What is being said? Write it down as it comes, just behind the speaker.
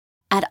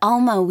At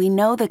Alma, we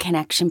know the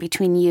connection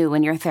between you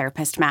and your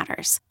therapist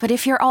matters. But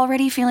if you're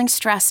already feeling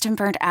stressed and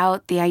burnt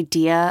out, the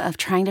idea of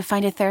trying to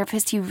find a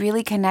therapist you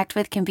really connect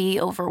with can be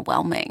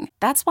overwhelming.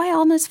 That's why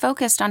Alma's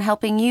focused on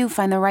helping you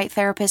find the right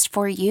therapist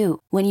for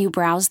you. When you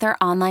browse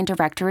their online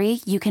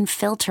directory, you can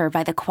filter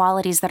by the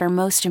qualities that are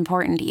most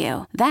important to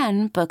you.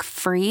 Then book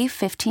free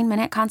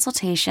 15-minute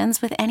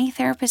consultations with any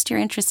therapist you're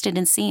interested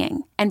in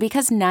seeing. And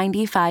because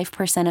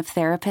 95% of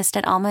therapists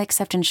at Alma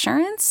accept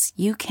insurance,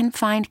 you can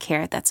find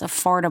care that's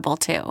affordable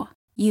too.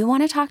 You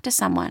want to talk to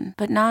someone,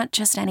 but not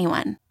just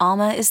anyone.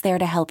 Alma is there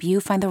to help you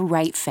find the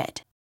right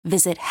fit.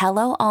 Visit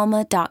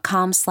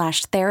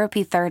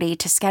helloalma.com/therapy30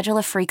 to schedule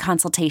a free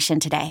consultation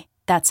today.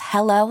 That's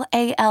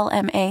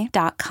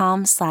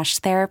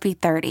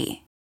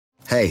helloalma.com/therapy30.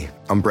 Hey,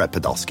 I'm Brett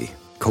Podolsky,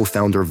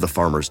 co-founder of The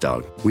Farmer's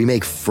Dog. We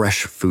make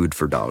fresh food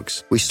for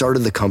dogs. We started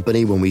the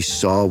company when we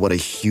saw what a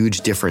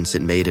huge difference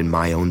it made in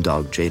my own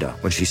dog, Jada,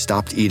 when she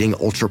stopped eating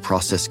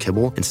ultra-processed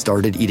kibble and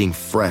started eating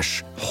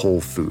fresh,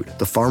 whole food.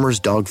 The Farmer's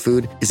Dog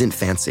food isn't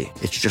fancy.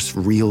 It's just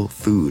real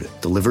food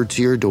delivered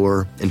to your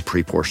door in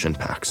pre-portioned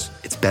packs.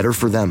 It's better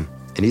for them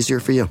and easier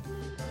for you.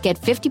 Get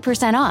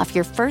 50% off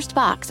your first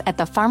box at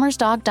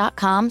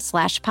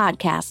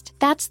thefarmersdog.com/podcast.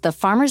 That's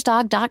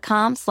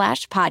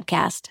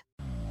thefarmersdog.com/podcast.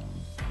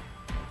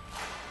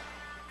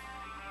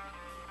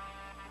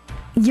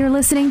 You're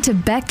listening to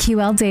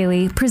BetQL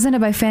Daily,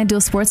 presented by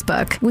FanDuel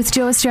Sportsbook, with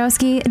Joe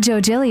Ostrowski, Joe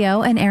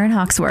Giglio, and Aaron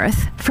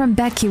Hawksworth from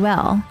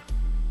BetQL.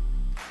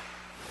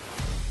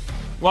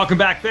 Welcome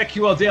back.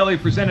 BetQL Daily,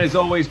 presented as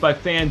always by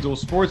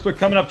FanDuel Sportsbook.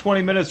 Coming up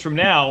 20 minutes from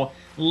now,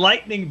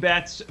 lightning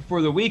bets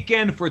for the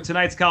weekend for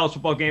tonight's college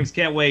football games.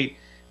 Can't wait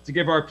to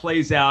give our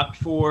plays out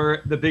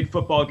for the big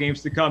football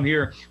games to come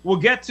here. We'll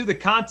get to the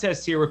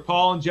contest here with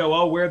Paul and Joe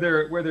O, where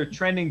they're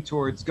trending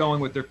towards going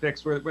with their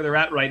picks, where they're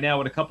at right now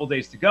with a couple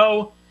days to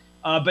go.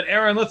 But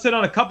Aaron, let's hit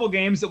on a couple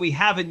games that we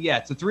haven't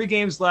yet. So 3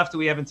 games left that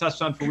we haven't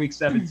touched on for Week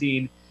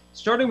 17.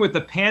 Starting with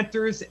the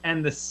Panthers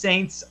and the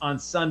Saints on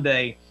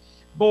Sunday.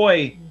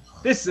 Boy,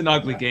 this is an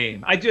ugly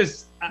game. I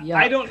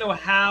don't know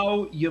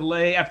how you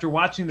lay, after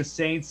watching the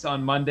Saints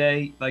on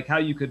Monday, like how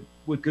you could,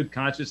 with good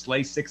conscience,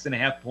 lay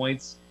 6.5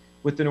 points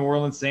with the New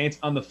Orleans Saints.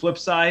 On the flip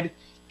side,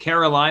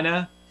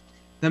 Carolina,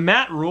 the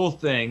Matt Rule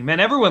thing, man,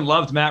 everyone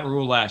loved Matt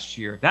Rule last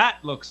year. That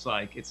looks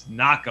like it's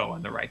not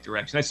going the right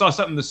direction. I saw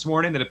something this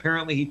morning that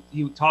apparently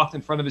he talked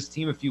in front of his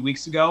team a few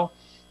weeks ago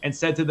and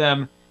said to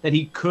them that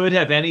he could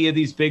have any of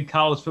these big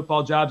college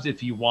football jobs if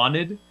he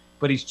wanted,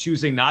 but he's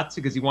choosing not to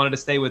because he wanted to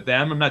stay with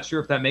them. I'm not sure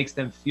if that makes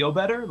them feel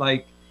better.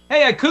 Like,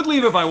 hey, I could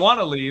leave if I want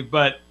to leave,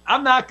 but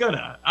I'm not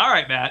gonna. All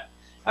right, Matt.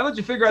 How about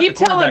you figure out? Keep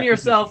telling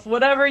yourself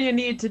whatever you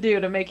need to do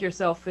to make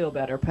yourself feel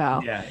better,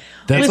 pal. Yeah,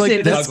 that's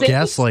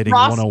gaslighting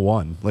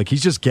 101. Like,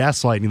 he's just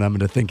gaslighting them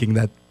into thinking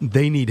that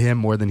they need him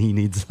more than he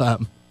needs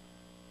them.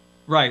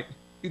 Right.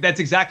 That's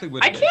exactly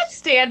what I can't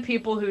stand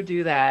people who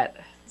do that.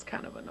 It's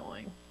kind of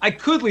annoying. I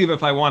could leave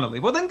if I want to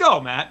leave. Well, then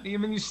go, Matt. I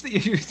mean,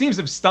 your teams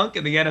have stunk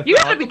in the NFL. You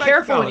got to be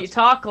careful when you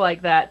talk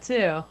like that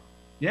too.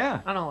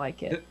 Yeah, I don't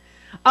like it.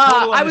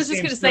 I was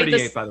just going to say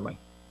this. By the way.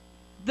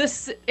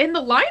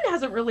 The line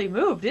hasn't really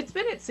moved. It's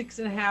been at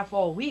 6.5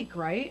 all week,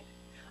 right?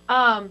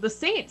 The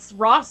Saints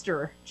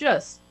roster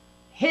just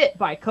hit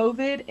by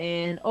COVID,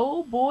 and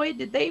oh boy,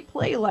 did they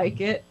play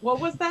like it. What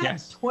was that?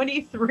 Yes.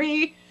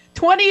 20-3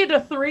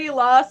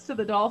 loss to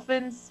the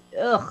Dolphins.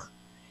 Ugh.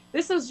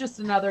 This is just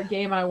another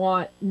game I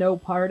want no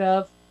part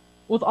of.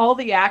 With all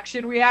the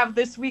action we have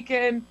this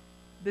weekend,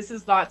 this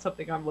is not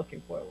something I'm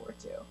looking forward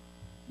to.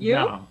 You?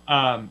 No.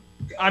 I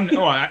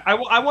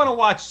want to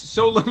watch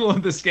so little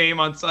of this game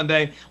on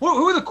Sunday.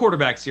 Who are the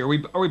quarterbacks here?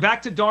 Are we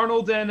back to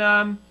Darnold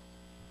and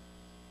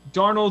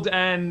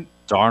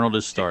Darnold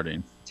is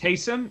starting.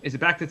 Taysom? Is it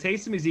back to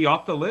Taysom? Is he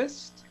off the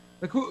list?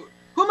 Like who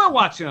am I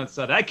watching on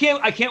Sunday? I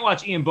can't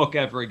watch Ian Book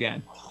ever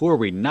again. Who are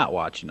we not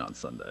watching on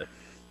Sunday?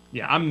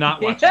 Yeah, I'm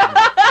not watching.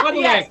 By the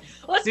yes. way,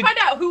 let's find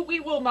out who we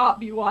will not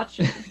be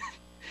watching.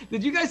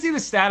 Did you guys see the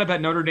stat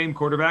about Notre Dame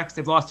quarterbacks?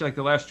 They've lost like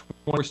the last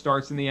 4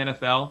 starts in the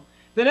NFL.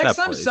 The next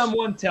time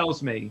someone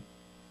tells me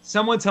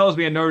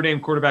a Notre Dame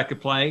quarterback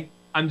could play,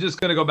 I'm just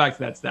going to go back to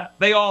that stat.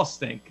 They all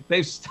stink.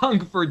 They've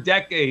stunk for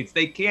decades.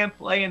 They can't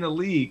play in the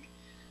league.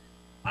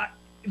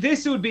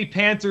 This would be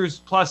Panthers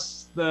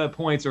plus the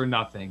points or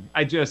nothing.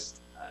 I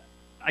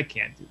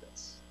can't do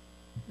this.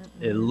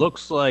 It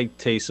looks like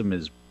Taysom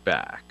is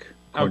back,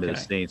 according to the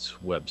Okay. Saints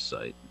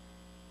website.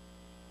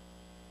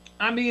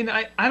 I mean,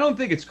 I don't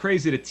think it's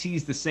crazy to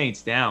tease the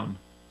Saints down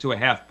to a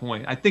half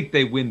point. I think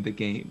they win the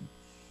game.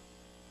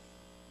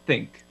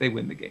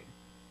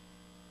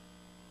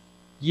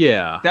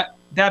 Yeah.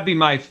 That'd be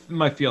my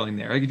feeling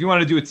there. Like if you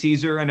want to do a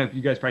teaser, I know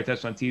you guys probably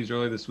touched on teaser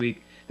earlier this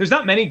week. There's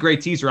not many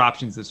great teaser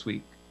options this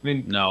week. I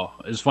mean, no,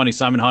 it's funny.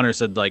 Simon Hunter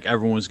said like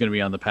everyone was going to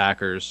be on the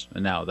Packers,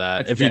 and now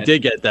that That's if you dead.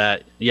 did get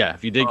that,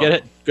 get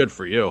it, good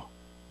for you.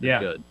 Yeah.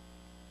 Good.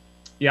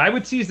 Yeah, I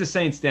would tease the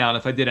Saints down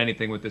if I did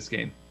anything with this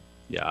game.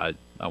 Yeah,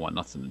 I want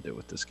nothing to do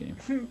with this game.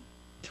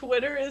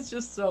 Twitter is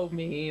just so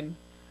mean.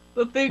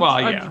 The things Well,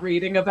 yeah. I'm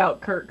reading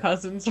about Kirk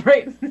Cousins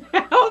right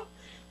now.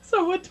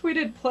 Someone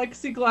tweeted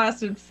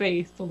plexiglass and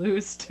faith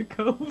lose to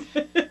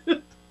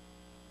COVID.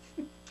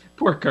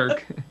 Poor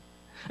Kirk.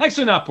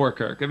 Actually, not poor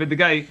Kirk. I mean, the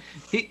guy,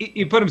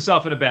 he put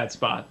himself in a bad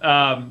spot.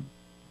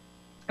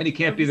 And he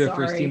can't be their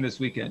first team this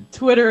weekend.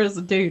 Twitter is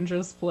a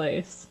dangerous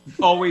place.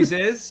 Always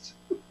is.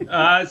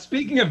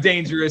 Speaking of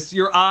dangerous,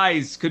 your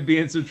eyes could be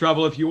in some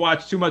trouble if you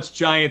watch too much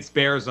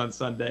Giants-Bears on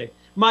Sunday.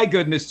 My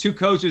goodness, 2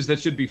 coaches that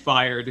should be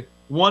fired.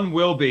 One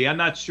will be. I'm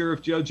not sure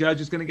if Joe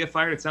Judge is going to get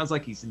fired. It sounds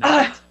like he's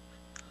not.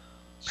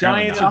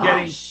 Giants are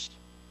getting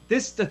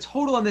the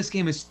total on this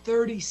game is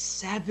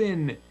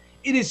 37.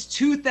 It is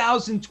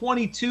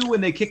 2022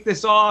 when they kick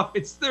this off.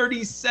 It's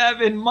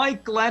 37.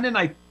 Mike Glennon,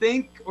 I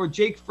think, or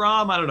Jake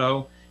Fromm, I don't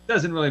know.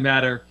 Doesn't really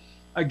matter.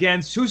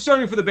 Against who's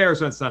starting for the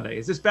Bears on Sunday?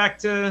 Is this back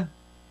to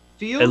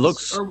Fields?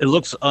 It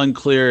looks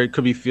unclear. It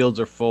could be Fields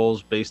or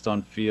Foles based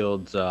on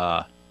Fields'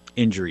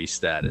 injury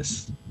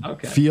status.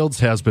 Okay. Fields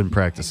has been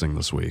practicing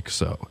this week,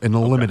 so in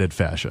a limited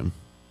fashion.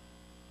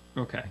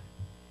 Okay.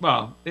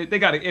 Well, they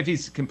got to. If he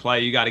can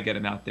play, you got to get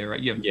him out there,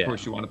 right? Of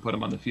course, you want to put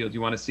him on the field.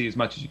 You want to see as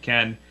much as you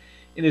can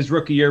in his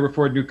rookie year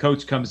before a new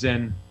coach comes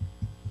in.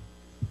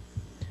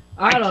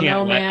 I don't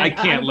know, man.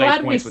 I'm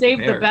glad we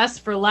saved the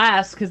best for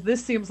last because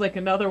this seems like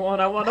another one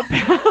I want to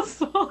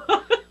pass on.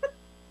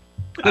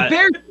 The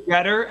Bears are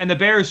better, and the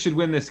Bears should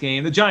win this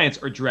game. The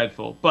Giants are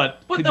dreadful,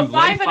 but the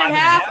 5.5,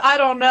 I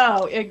don't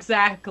know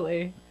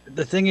exactly.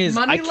 The thing is,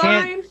 I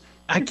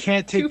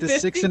can't take the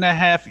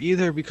 6.5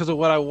 either because of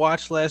what I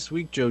watched last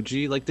week, Joe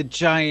G. Like the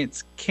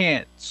Giants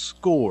can't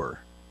score,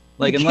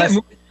 like unless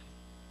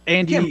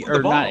Andy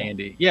or not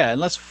Andy,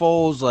 unless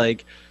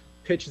Foles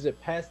pitches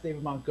it past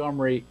David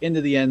Montgomery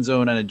into the end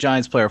zone and a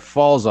Giants player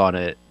falls on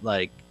it.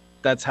 Like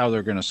that's how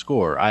they're going to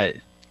score.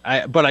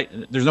 But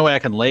there's no way I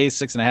can lay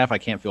 6.5. I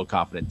can't feel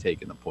confident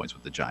taking the points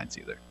with the Giants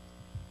either.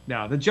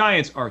 No, the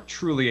Giants are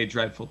truly a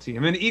dreadful team. I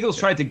mean, the Eagles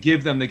tried to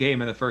give them the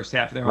game in the first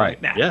half. They're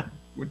like, nah.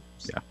 We're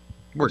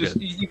just,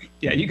 good.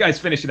 You guys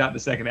finish it out in the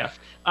second half.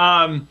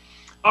 All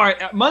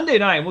right, Monday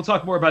night, we'll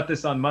talk more about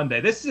this on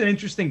Monday. This is an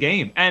interesting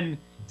game. And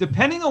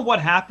depending on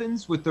what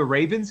happens with the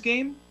Ravens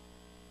game,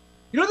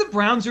 the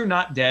Browns are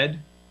not dead.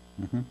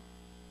 Mm-hmm.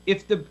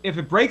 If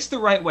it breaks the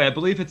right way, I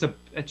believe it's a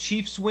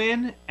Chiefs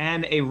win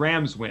and a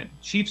Rams win.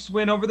 Chiefs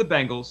win over the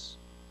Bengals.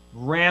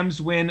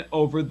 Rams win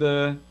over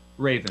the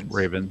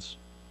Ravens.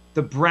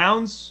 The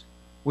Browns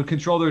would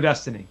control their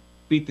destiny.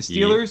 Beat the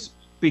Steelers,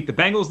 beat the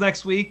Bengals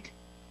next week.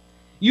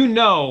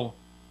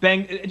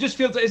 It just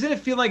feels. Isn't it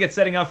feel like it's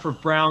setting up for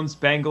Browns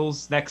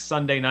Bengals next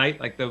Sunday night,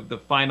 like the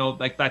final,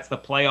 like that's the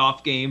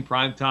playoff game,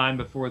 prime time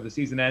before the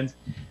season ends.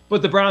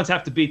 But the Browns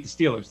have to beat the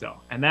Steelers though,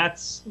 and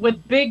that's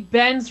with Big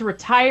Ben's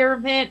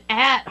retirement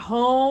at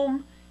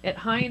home at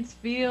Heinz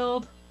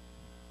Field.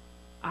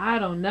 I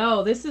don't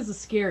know. This is a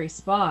scary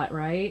spot,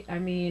 right? I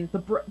mean,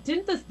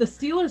 didn't the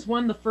Steelers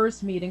won the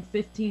first meeting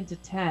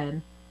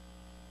 15-10?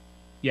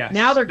 Yes.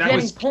 Now they're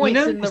getting points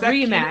in the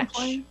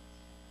rematch.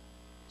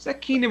 Was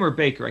that Keenum or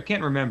Baker? I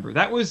can't remember.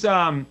 That was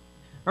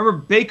remember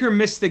Baker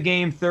missed the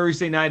game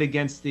Thursday night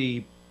against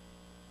the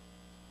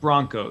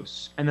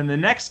Broncos. And then the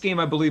next game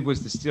I believe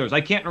was the Steelers. I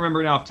can't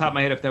remember now off the top of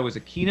my head if that was a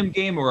Keenum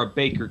game or a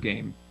Baker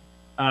game.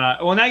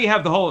 Well, now you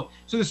have the whole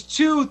 – so there's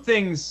 2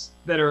 things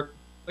that are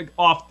like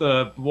off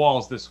the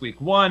walls this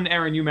week. One,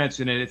 Aaron, you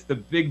mentioned it. It's the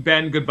Big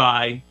Ben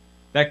goodbye.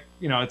 That,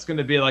 it's going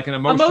to be like an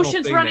emotional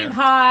Emotions thing running there.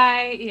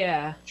 high,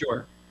 yeah.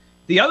 Sure.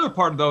 The other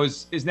part of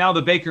those is now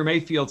the Baker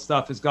Mayfield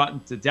stuff has gotten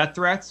to death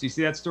threats. You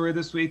see that story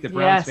this week? The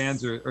Browns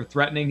fans are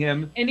threatening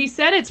him. And he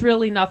said it's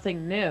really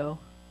nothing new.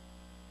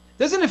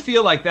 Doesn't it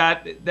feel like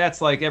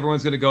that's like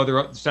everyone's going to go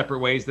their separate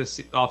ways this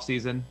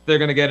offseason? They're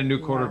going to get a new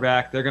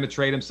quarterback. They're going to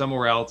trade him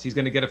somewhere else. He's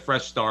going to get a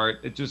fresh start.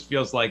 It just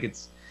feels like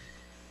it's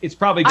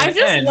probably going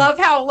to end. I just love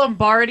how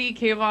Lombardi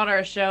came on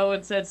our show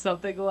and said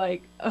something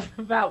like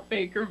about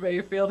Baker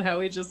Mayfield,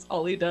 how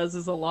all he does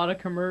is a lot of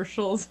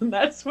commercials, and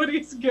that's what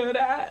he's good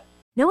at.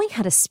 Knowing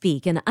how to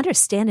speak and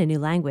understand a new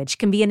language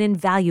can be an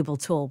invaluable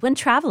tool when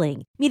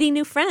traveling, meeting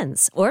new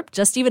friends, or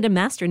just even to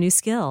master a new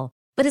skill.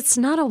 But it's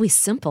not always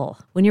simple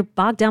when you're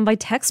bogged down by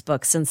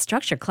textbooks and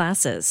structured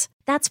classes.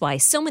 That's why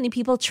so many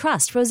people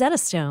trust Rosetta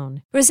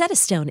Stone. Rosetta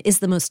Stone is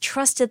the most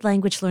trusted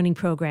language learning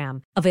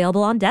program,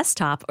 available on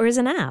desktop or as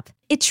an app.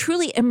 It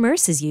truly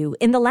immerses you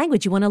in the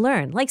language you want to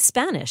learn, like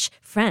Spanish,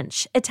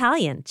 French,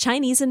 Italian,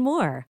 Chinese, and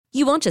more.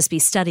 You won't just be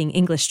studying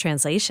English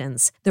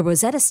translations. The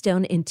Rosetta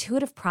Stone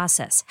intuitive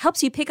process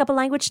helps you pick up a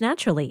language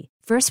naturally,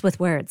 first with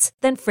words,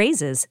 then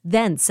phrases,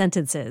 then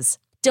sentences.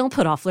 Don't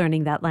put off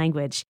learning that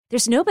language.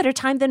 There's no better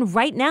time than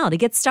right now to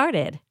get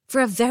started.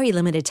 For a very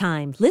limited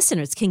time,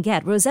 listeners can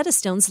get Rosetta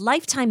Stone's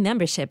lifetime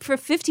membership for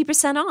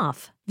 50%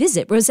 off.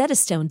 Visit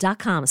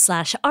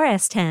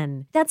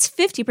rosettastone.com/rs10. That's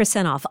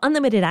 50% off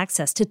unlimited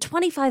access to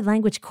 25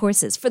 language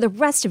courses for the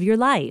rest of your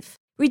life.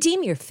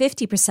 Redeem your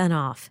 50%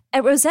 off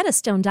at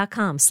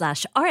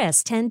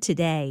rosettastone.com/rs10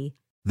 today.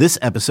 This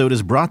episode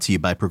is brought to you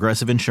by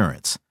Progressive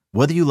Insurance.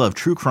 Whether you love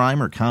true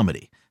crime or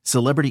comedy,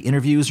 celebrity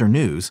interviews or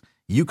news,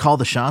 you call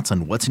the shots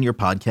on what's in your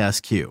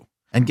podcast queue.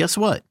 And guess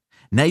what?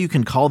 Now you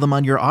can call them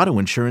on your auto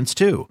insurance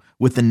too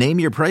with the Name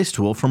Your Price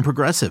tool from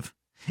Progressive.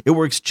 It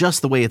works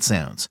just the way it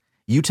sounds.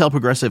 You tell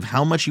Progressive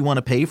how much you want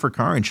to pay for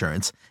car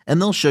insurance, and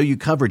they'll show you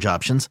coverage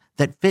options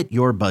that fit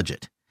your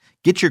budget.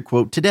 Get your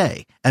quote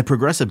today at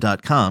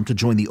Progressive.com to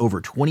join the over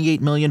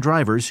 28 million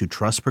drivers who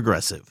trust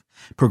Progressive.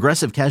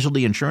 Progressive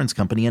Casualty Insurance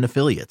Company and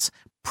Affiliates.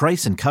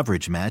 Price and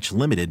coverage match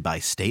limited by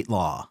state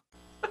law.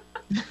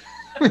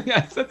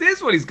 Yes, that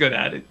is what he's good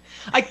at.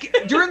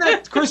 During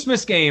that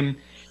Christmas game,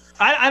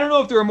 I don't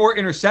know if there were more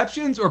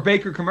interceptions or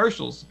Baker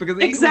commercials. Because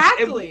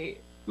exactly.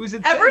 It was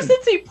ever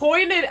since he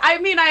pointed, I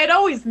mean, I had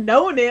always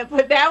known it,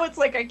 but now it's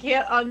like I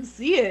can't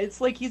unsee it.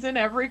 It's like he's in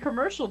every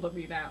commercial to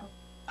me now.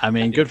 I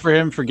mean, good for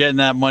him for getting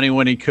that money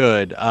when he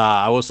could.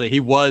 I will say it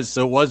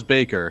was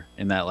Baker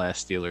in that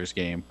last Steelers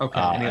game.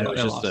 Okay,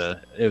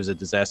 it was a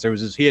disaster.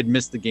 He had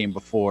missed the game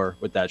before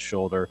with that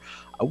shoulder.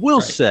 I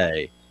will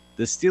say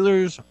the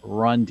Steelers'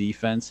 run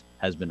defense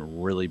has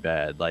been really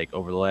bad. Like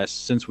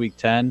since week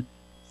 10,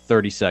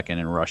 32nd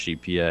in rush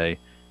EPA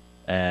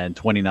and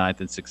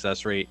 29th in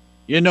success rate.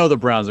 You know the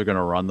Browns are going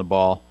to run the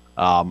ball.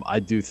 I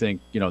do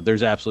think,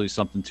 there's absolutely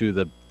something to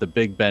the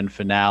Big Ben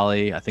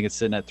finale. I think it's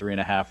sitting at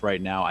 3.5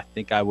 right now. I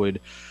think I would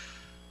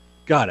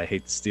 – God, I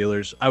hate the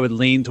Steelers. I would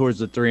lean towards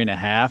the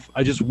 3.5.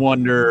 I just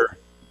wonder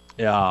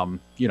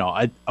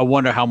I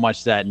wonder how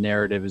much that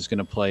narrative is going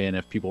to play in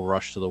if people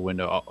rush to the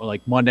window.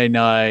 Like Monday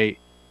night,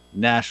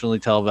 nationally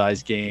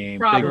televised game,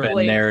 probably. Big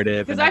Ben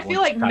narrative. Because I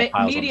feel like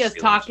media's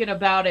talking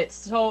about it.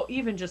 So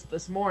even just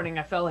this morning,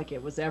 I felt like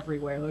it was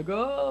everywhere. Like,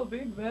 oh,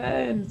 Big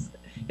Ben.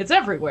 It's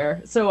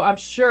everywhere. So I'm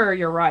sure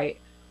you're right.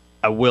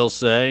 I will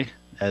say,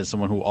 as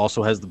someone who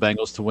also has the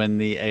Bengals to win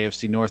the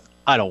AFC North,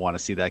 I don't want to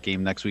see that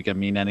game next week. I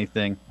mean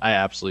anything. I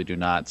absolutely do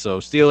not. So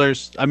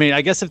Steelers, I mean,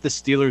 I guess if the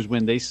Steelers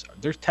win,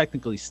 they're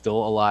technically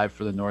still alive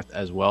for the North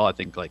as well. I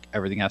think like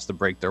everything has to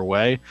break their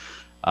way.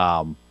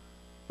 But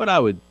I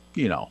would,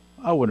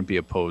 I wouldn't be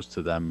opposed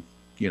to them,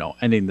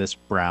 ending this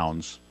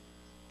Browns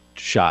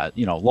shot,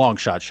 long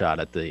shot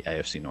at the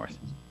AFC North.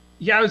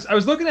 Yeah, I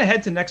was looking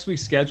ahead to next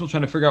week's schedule,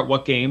 trying to figure out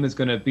what game is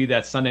going to be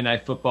that Sunday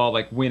Night Football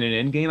like win and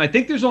in game. I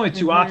think there's only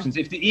two options.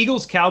 If the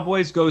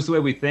Eagles-Cowboys goes the way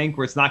we think,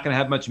 where it's not going to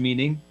have much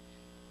meaning,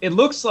 it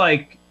looks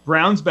like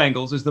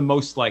Browns-Bengals is the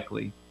most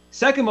likely.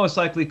 Second most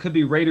likely could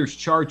be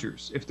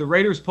Raiders-Chargers. If the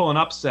Raiders pull an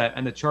upset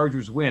and the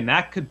Chargers win,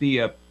 that could be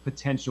a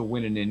potential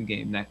win and in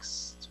game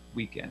next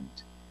weekend.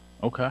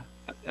 Okay.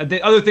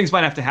 The other things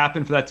might have to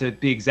happen for that to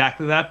be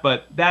exactly that,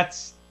 but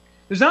there's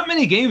not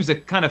many games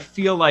that kind of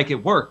feel like it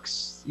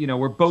works,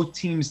 where both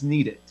teams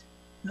need it.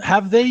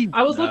 Have they?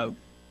 I was looking.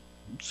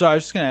 So I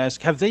was just going to ask,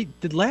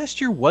 did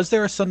last year, was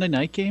there a Sunday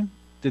night game?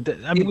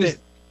 It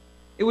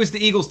was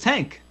the Eagles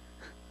tank.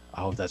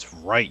 Oh, that's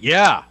right.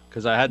 Yeah,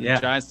 because I had the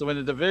Giants to win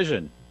the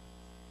division.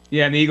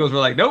 Yeah, and the Eagles were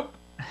like, nope.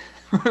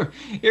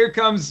 Here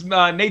comes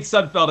Nate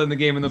Sudfeld in the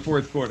game in the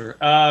fourth quarter.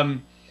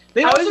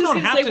 They also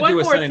don't have to do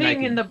a Sunday night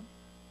game.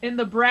 In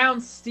the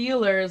Browns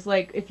Steelers,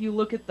 like if you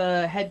look at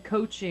the head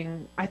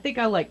coaching, I think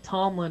I like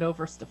Tomlin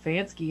over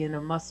Stefanski in a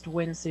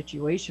must-win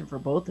situation for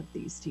both of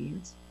these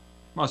teams.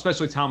 Well,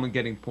 especially Tomlin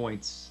getting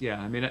points.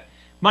 Yeah, I mean,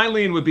 my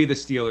lean would be the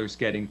Steelers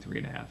getting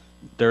 3.5.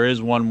 There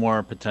is one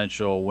more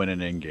potential win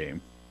and in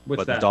game.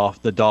 What's that?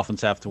 The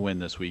Dolphins have to win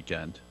this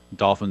weekend.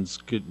 Dolphins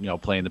could,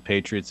 playing the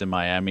Patriots in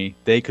Miami.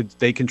 They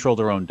control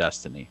their own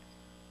destiny.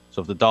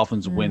 So if the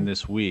Dolphins win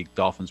this week,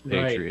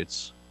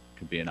 Dolphins-Patriots. Right.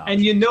 Could be an option.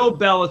 And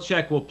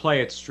Belichick will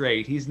play it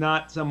straight. He's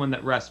not someone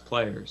that rests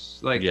players.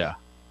 Like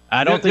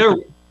I don't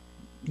think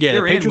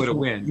they're the Patriots in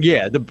win.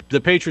 Yeah, the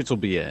Patriots will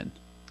be in.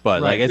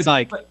 But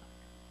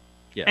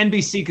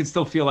NBC could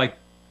still feel like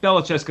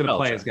Belichick's going to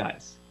play his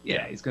guys.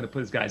 Yeah, he's going to put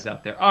his guys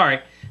out there. All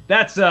right.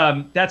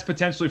 That's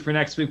potentially for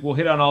next week. We'll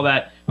hit on all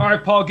that. All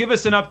right, Paul, give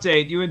us an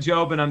update. You and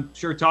Joe, and I'm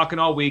sure talking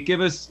all week.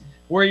 Give us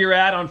where you're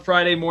at on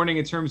Friday morning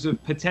in terms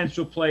of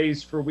potential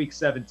plays for week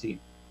 17.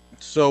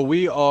 So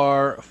we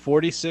are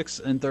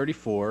 46-34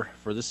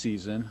 for the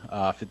season,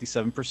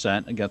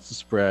 57% against the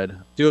spread.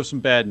 Do have some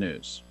bad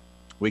news.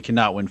 We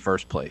cannot win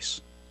first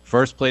place.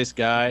 First place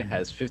guy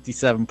has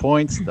 57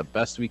 points. The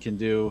best we can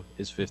do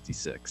is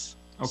 56.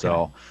 Okay.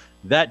 So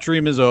that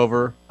dream is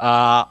over.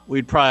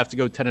 We'd probably have to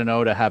go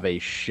 10-0 to have a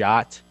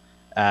shot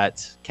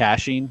at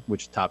cashing,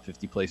 which top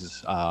 50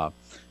 places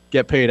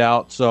get paid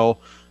out. So,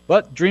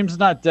 but dream's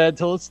not dead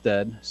till it's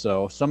dead.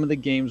 So some of the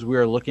games we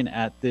are looking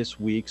at this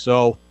week.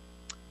 So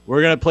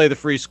we're going to play the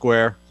free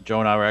square. Joe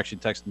and I were actually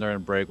texting during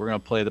the break. We're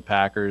going to play the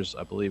Packers.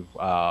 I believe,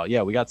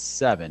 we got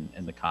 7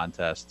 in the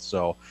contest.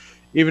 So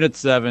even at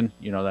 7,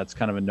 that's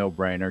kind of a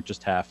no-brainer.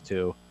 Just have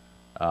to.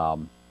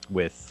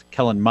 With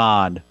Kellen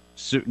Mond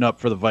suiting up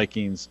for the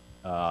Vikings.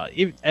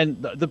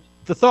 And the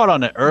thought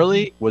on it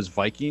early was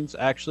Vikings,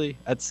 actually,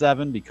 at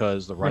 7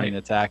 because the running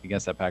attack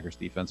against that Packers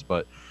defense.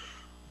 But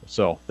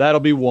so that'll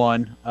be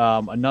one.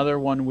 Another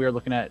one we're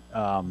looking at,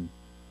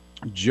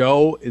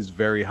 Joe is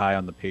very high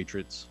on the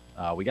Patriots.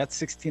 We got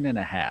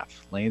 16.5,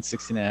 laying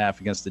 16.5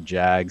 against the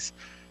Jags.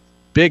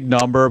 Big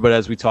number, but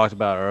as we talked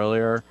about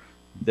earlier,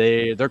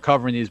 they're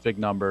covering these big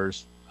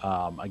numbers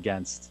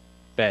against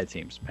bad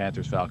teams.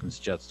 Panthers, Falcons,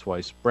 Jets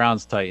twice.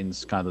 Browns,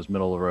 Titans, kind of those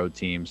middle-of-the-road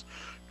teams.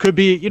 Could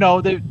be,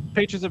 the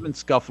Patriots have been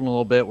scuffling a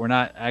little bit. We're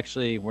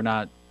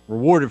not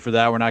rewarded for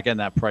that. We're not getting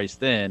that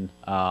priced in,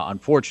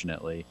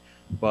 unfortunately.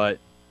 But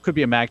could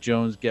be a Mac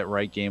Jones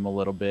get-right game a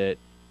little bit.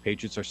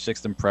 Patriots are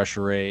 6th in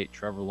pressure rate.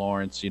 Trevor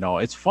Lawrence,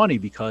 it's funny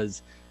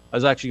because I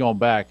was actually going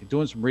back,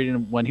 doing some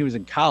reading. When he was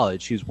in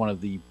college, he's one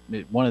of the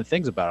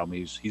things about him,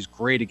 he's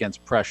great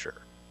against pressure.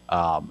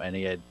 And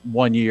he had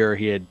 1 year,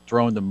 he had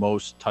thrown the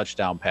most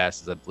touchdown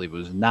passes, I believe it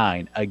was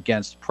 9,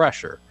 against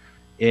pressure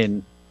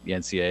in the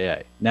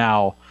NCAA.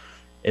 Now,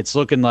 it's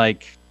looking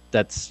like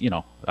that's,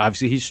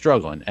 obviously he's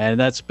struggling. And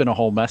that's been a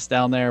whole mess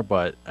down there.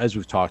 But as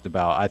we've talked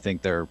about, I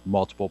think there are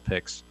multiple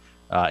picks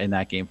in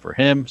that game for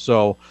him.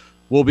 So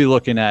we'll be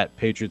looking at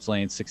Patriots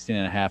laying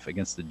 16.5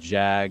 against the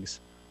Jags.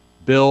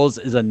 Bills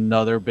is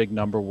another big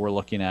number we're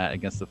looking at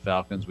against the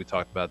Falcons. We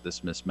talked about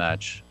this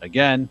mismatch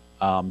again.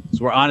 So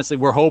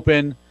we're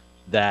hoping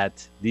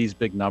that these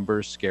big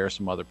numbers scare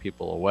some other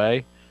people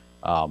away.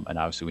 And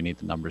obviously we need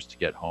the numbers to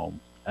get home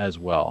as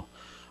well.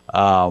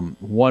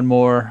 One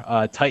more,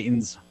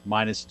 Titans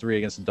 -3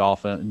 against the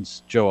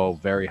Dolphins. Joe,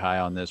 very high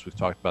on this. We've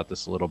talked about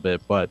this a little bit,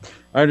 but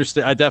I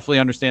definitely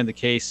understand the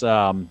case.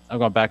 I've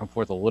gone back and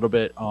forth a little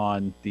bit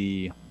on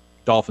the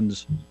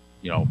Dolphins,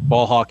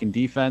 ball hawking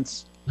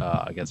defense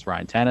against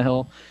Ryan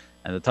Tannehill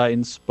and the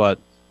Titans, but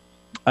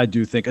I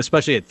do think,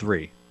 especially at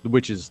 3,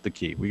 which is the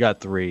key. We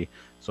got 3,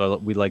 so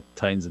we like the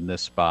Titans in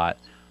this spot.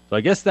 So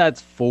I guess that's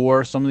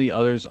 4. Some of the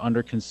others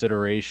under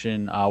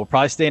consideration. We're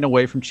probably staying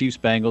away from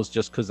Chiefs-Bengals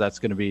just because that's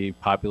going to be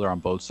popular on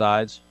both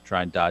sides.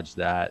 Try and dodge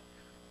that.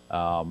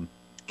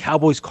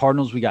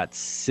 Cowboys-Cardinals, we got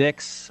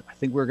 6. I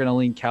think we're going to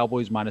lean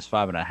Cowboys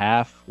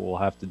 -5.5. We'll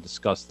have to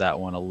discuss that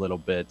one a little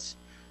bit.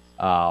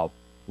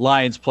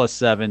 Lions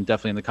 +7,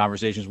 definitely in the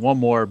conversations. One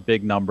more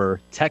big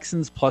number.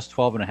 Texans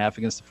 +12.5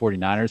 against the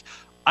 49ers.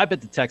 I bet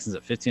the Texans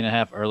at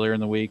 15.5 earlier in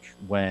the week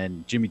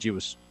when Jimmy G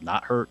was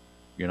not hurt,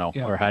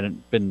 or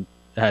hadn't been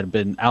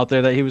out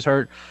there that he was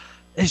hurt.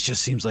 It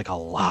just seems like a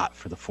lot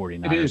for the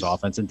 49ers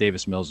offense, and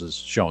Davis Mills is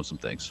showing some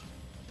things.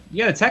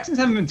 Yeah, the Texans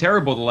haven't been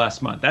terrible the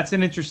last month. That's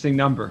an interesting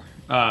number.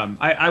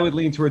 I would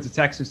lean towards the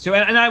Texans too.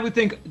 And I would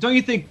think, don't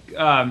you think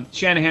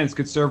Shanahan's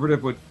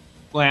conservative with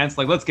Lance?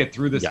 Like, let's get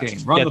through this game.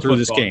 Run the football.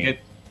 This game.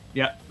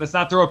 Let's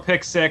not throw a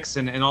pick 6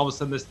 and all of a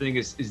sudden this thing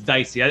is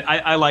dicey.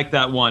 I like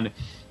that one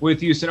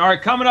with Houston. All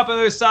right, coming up on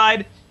the other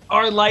side,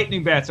 our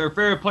lightning bets, our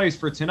favorite place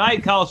for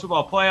tonight, college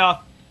football playoff,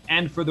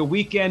 and for the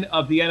weekend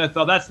of the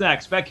NFL. That's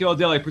next. BetQL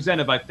Daily,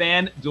 presented by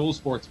FanDuel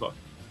Sportsbook.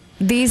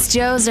 These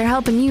Joes are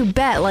helping you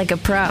bet like a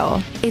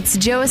pro. It's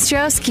Joe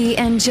Ostrowski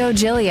and Joe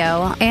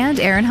Giglio and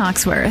Aaron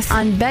Hawksworth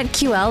on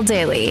BetQL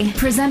Daily,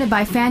 presented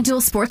by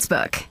FanDuel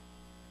Sportsbook.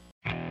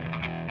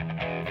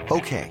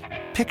 Okay,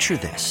 picture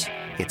this.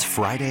 It's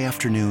Friday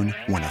afternoon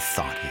when a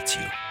thought hits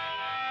you.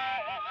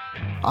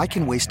 I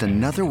can waste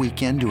another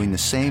weekend doing the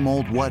same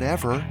old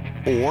whatever,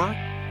 or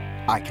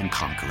I can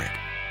conquer it.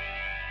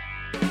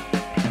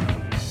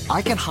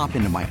 I can hop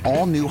into my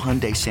all-new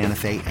Hyundai Santa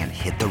Fe and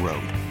hit the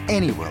road.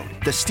 Any road.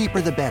 The steeper,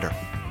 the better.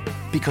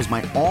 Because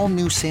my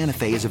all-new Santa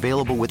Fe is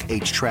available with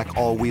H-Track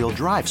all-wheel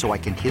drive, so I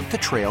can hit the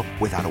trail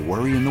without a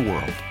worry in the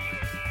world.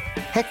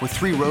 Heck, with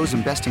 3 rows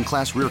and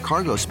best-in-class rear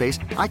cargo space,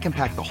 I can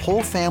pack the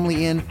whole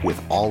family in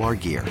with all our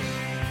gear.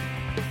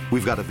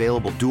 We've got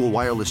available dual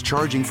wireless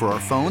charging for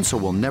our phones, so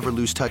we'll never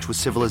lose touch with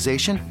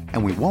civilization,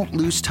 and we won't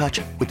lose touch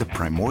with the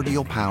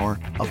primordial power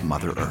of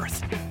Mother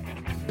Earth.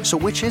 So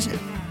which is it?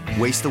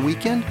 Waste the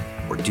weekend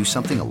or do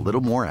something a little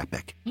more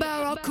epic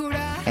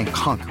and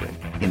conquer it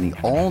in the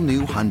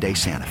all-new Hyundai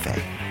Santa Fe.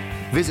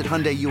 Visit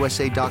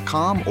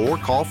HyundaiUSA.com or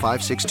call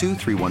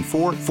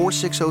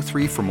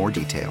 562-314-4603 for more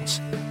details.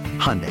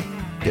 Hyundai,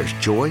 there's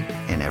joy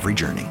in every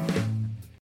journey.